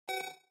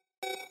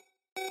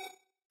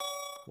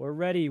We're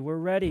ready. We're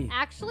ready.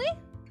 Actually?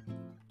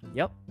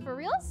 Yep. For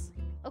reals?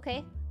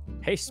 Okay.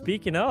 Hey,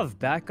 speaking of,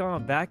 back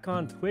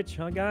on Twitch,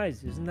 huh,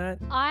 guys? Isn't that?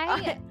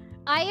 I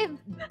am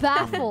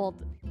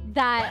baffled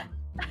that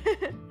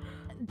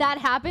that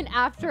happened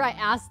after I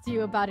asked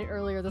you about it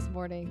earlier this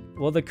morning.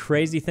 Well, the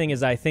crazy thing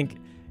is, I think,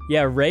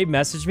 yeah, Ray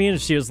messaged me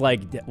and she was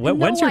like,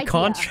 "When's your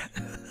contract?"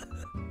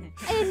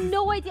 I had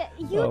no idea.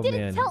 You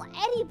didn't tell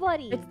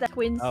anybody. It's that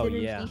twin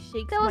synergy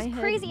shakes That was my head.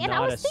 crazy. And I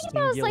was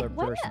thinking, I was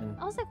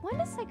like, when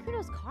does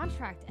Sykkuno's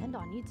contract end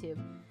on YouTube?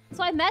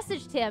 So I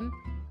messaged him,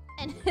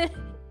 and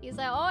he's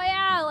like, oh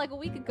yeah, like a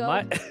week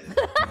ago.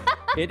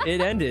 It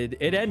ended.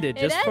 It ended.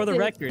 Just for the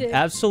record,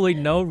 absolutely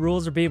no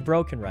rules are being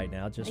broken right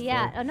now. Just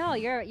no,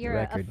 you're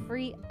a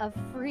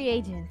free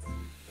agent.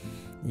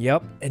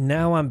 Yep. And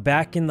now I'm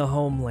back in the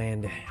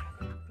homeland.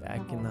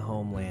 Back in the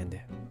homeland.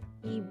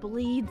 He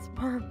bleeds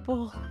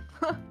purple.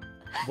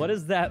 What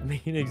does that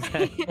mean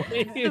exactly?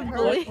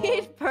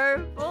 Bleed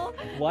purple.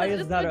 Why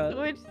is that what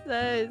Twitch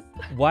says?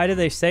 Why do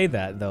they say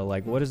that though?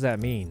 Like, what does that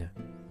mean?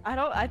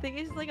 I think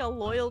it's like a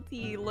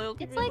loyalty.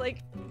 It's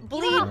like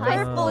bleed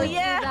purple.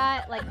 Yeah.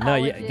 That, like,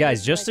 no,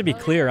 guys. Just to be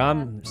clear,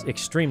 I'm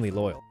extremely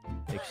loyal.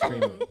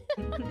 Extremely.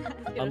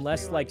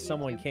 Unless like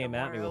someone came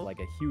at me with like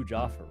a huge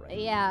offer, right?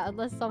 Yeah,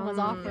 unless someone's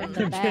offering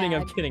the I'm bag. kidding.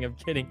 I'm kidding. I'm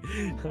kidding.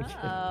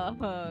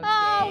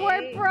 Oh,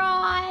 we're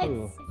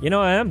bronze. You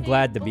know, I am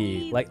glad to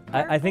be like.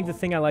 I think the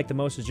thing I like the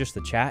most is just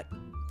the chat,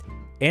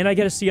 and I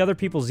get to see other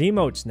people's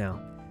emotes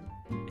now.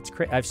 It's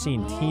crazy. I've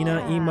seen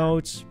Tina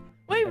emotes.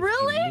 Wait,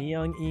 really?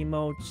 Young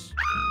emotes.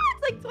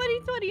 It's like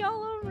 2020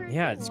 all over.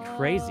 Yeah, it's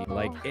crazy.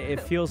 Like it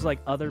feels like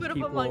other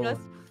people Among Us.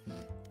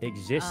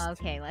 exist.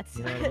 Okay, let's.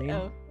 You know what I mean?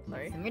 Oh,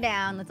 sorry. Simmer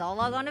down. Let's all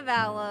log on to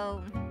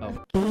Valo.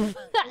 Oh.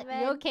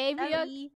 You okay, Mia?